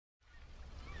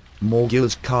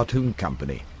Morgils Cartoon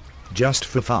Company. Just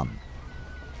for fun.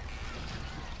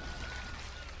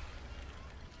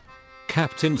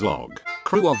 Captain's log,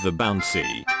 crew of the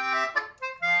Bouncy.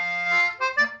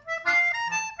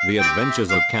 The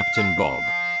Adventures of Captain Bob.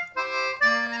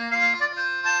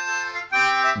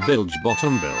 Bilge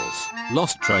Bottom Bill's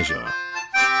Lost Treasure.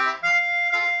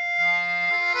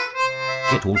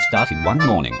 It all started one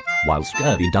morning, while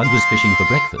Scurvy Doug was fishing for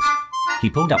breakfast.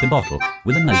 He pulled up a bottle,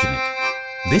 with a note in it.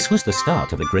 This was the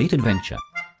start of a great adventure.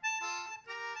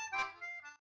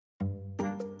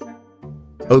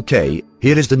 Okay,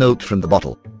 here is the note from the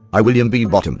bottle. I, William B.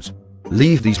 Bottoms,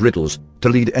 leave these riddles to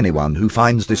lead anyone who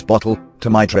finds this bottle to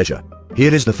my treasure.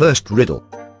 Here is the first riddle.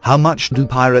 How much do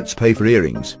pirates pay for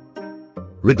earrings?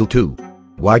 Riddle 2.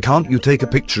 Why can't you take a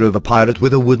picture of a pirate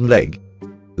with a wooden leg?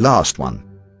 Last one.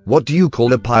 What do you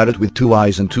call a pirate with 2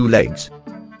 eyes and 2 legs?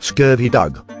 Scurvy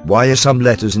Doug, why are some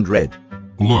letters in red?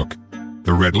 Look.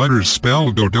 The red letters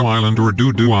spell Dodo Island or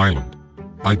Doo-Doo Island.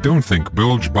 I don't think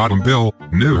Bilge Bottom Bill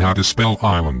knew how to spell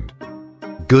island.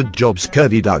 Good job,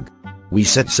 Scurvy Doug. We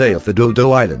set sail for Dodo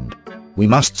Island. We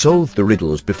must solve the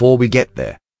riddles before we get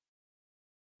there.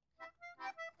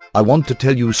 I want to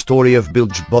tell you a story of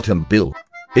Bilge Bottom Bill.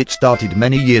 It started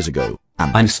many years ago,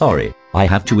 and I'm sorry, I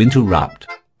have to interrupt.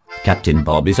 Captain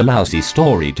Bob is a lousy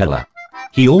storyteller.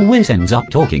 He always ends up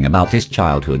talking about his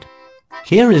childhood.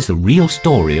 Here is the real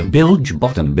story of Bilge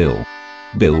Bottom Bill.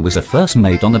 Bill was a first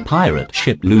mate on the pirate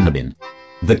ship Lunabin.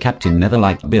 The captain never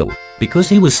liked Bill, because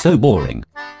he was so boring.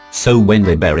 So when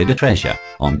they buried a treasure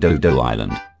on Dodo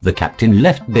Island, the captain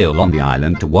left Bill on the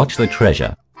island to watch the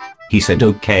treasure. He said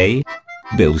okay.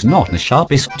 Bill's not the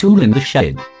sharpest tool in the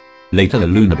shed. Later the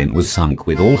Lunabin was sunk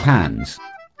with all hands.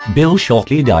 Bill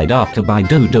shortly died after by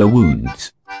Dodo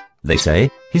wounds. They say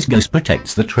his ghost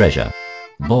protects the treasure.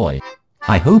 Boy,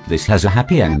 I hope this has a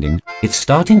happy ending. It's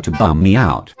starting to bum me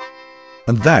out.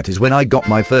 And that is when I got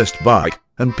my first bite,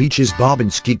 and Peaches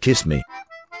Barbinski kissed me.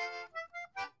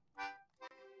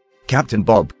 Captain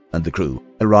Bob and the crew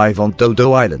arrive on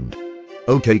Dodo Island.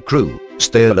 Okay crew,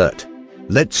 stay alert.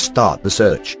 Let's start the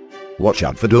search. Watch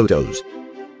out for dodos.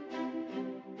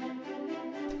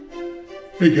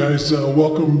 Hey guys,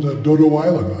 welcome to Dodo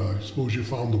Island. I suppose you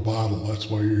found the bottle, that's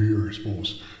why you're here, I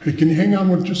suppose. Hey, can you hang on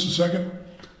with just a second?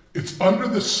 It's under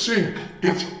the sink.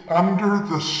 It's under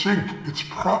the sink. It's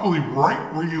probably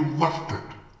right where you left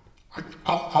it.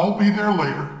 I'll be there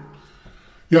later.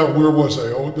 Yeah, where was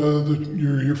I? Oh,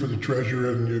 you're here for the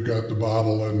treasure and you got the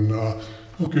bottle and,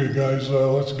 okay guys,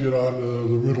 let's get on to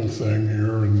the riddle thing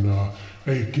here and,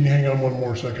 hey, can you hang on one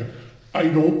more second? I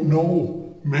don't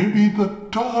know. Maybe the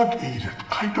dog ate it.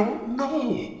 I don't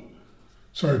know.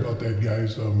 Sorry about that,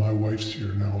 guys. My wife's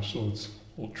here now, so it's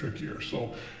a little trickier.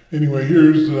 So anyway,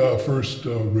 here's the first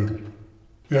riddle.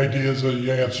 The idea is that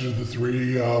you answer the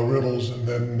 3 riddles and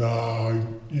then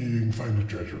you can find the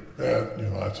treasure.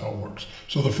 That's how it works.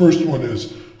 So the first one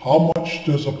is, how much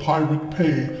does a pirate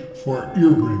pay for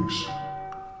earrings?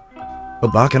 A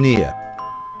buccaneer.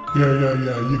 Yeah,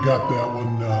 you got that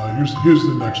one. Here's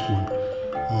the next one.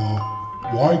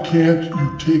 Why can't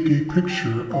you take a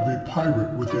picture of a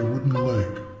pirate with a wooden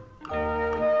leg?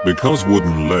 Because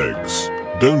wooden legs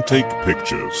don't take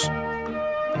pictures.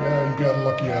 Yeah, you got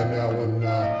lucky on that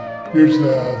one. Here's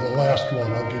the last one.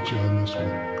 I'll get you on this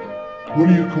one. What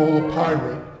do you call a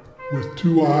pirate with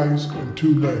 2 eyes and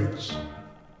 2 legs?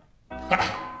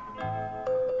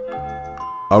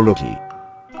 A rookie.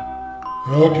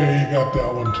 Okay, you got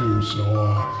that one too. So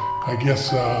I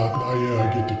guess now you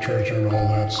get the treasure and all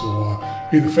that. So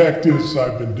hey, the fact is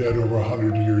I've been dead over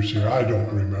 100 years here. I don't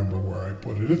remember where I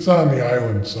put it. It's on the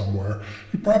island somewhere.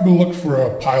 You probably look for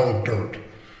a pile of dirt.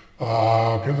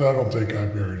 Because I don't think I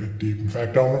buried it deep. In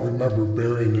fact, I don't remember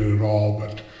burying it at all,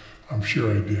 but I'm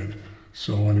sure I did.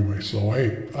 So anyway, so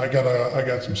hey, I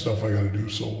got some stuff I gotta do.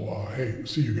 So hey,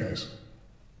 see you guys.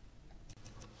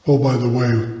 Oh, by the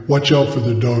way, watch out for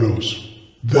the dodos.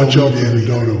 Watch out for the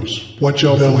dodos. Watch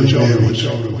out for the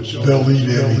dodos. They'll eat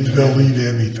anything. They'll eat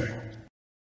anything.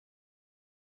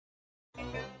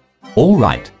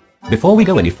 Alright, before we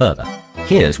go any further,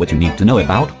 here's what you need to know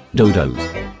about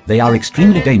dodos. They are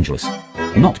extremely dangerous.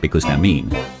 Not because they're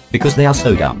mean, because they are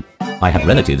so dumb. I have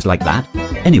relatives like that.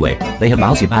 Anyway, they have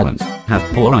lousy balance, have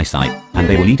poor eyesight, and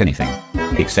they will eat anything.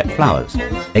 Except flowers.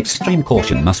 Extreme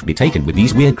caution must be taken with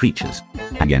these weird creatures.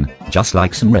 Again, just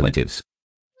like some relatives.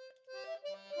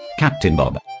 Captain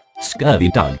Bob, Scurvy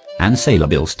Doug, and Sailor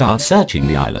Bill start searching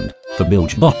the island for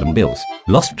Bilge Bottom Bill's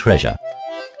lost treasure.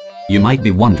 You might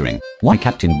be wondering why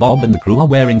Captain Bob and the crew are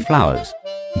wearing flowers.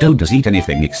 Dodos eat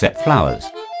anything except flowers.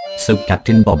 So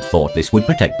Captain Bob thought this would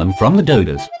protect them from the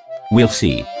dodos. We'll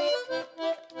see.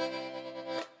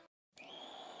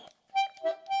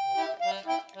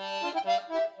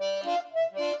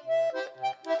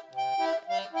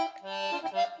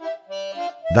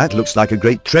 That looks like a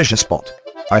great treasure spot.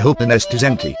 I hope the nest is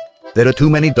empty. There are too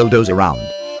many dodos around.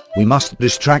 We must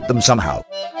distract them somehow.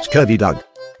 Scurvy Doug,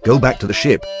 go back to the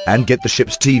ship and get the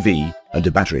ship's TV and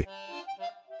a battery.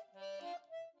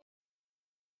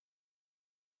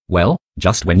 Well,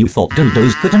 just when you thought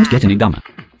dodos couldn't get any dumber.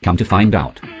 Come to find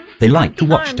out, they like to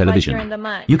watch television.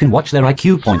 You can watch their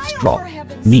IQ points drop.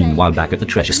 Meanwhile, back at the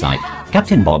treasure site,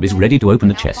 Captain Bob is ready to open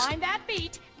the chest. Find that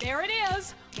beat. There it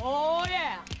is. Oh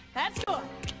yeah, that's good.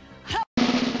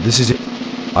 This is it.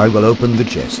 I will open the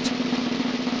chest.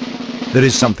 There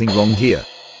is something wrong here.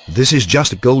 This is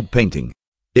just a gold painting.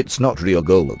 It's not real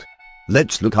gold.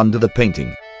 Let's look under the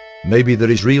painting. Maybe there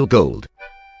is real gold.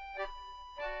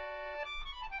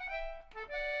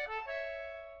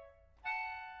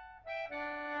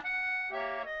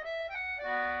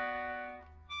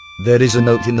 There is a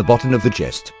note in the bottom of the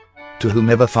chest. To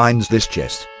whomever finds this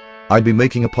chest, I be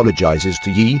making apologizes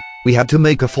to ye. We had to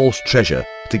make a false treasure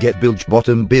to get Bilge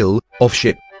Bottom Bill off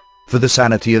ship. For the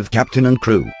sanity of captain and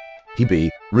crew. He be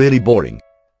really boring.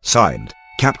 Signed,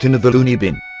 Captain of the Looney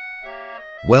Bin.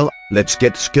 Well, let's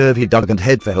get Scurvy Doug and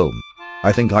head for home.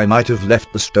 I think I might have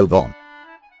left the stove on.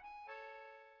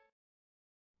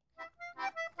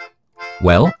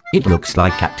 Well, it looks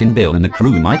like Captain Bill and the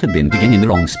crew might have been digging in the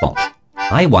wrong spot.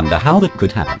 I wonder how that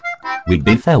could happen. We'd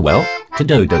bid farewell to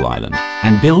Dodo Island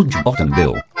and Bilge Bottom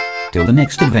Bill. Till the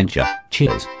next adventure,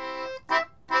 cheers.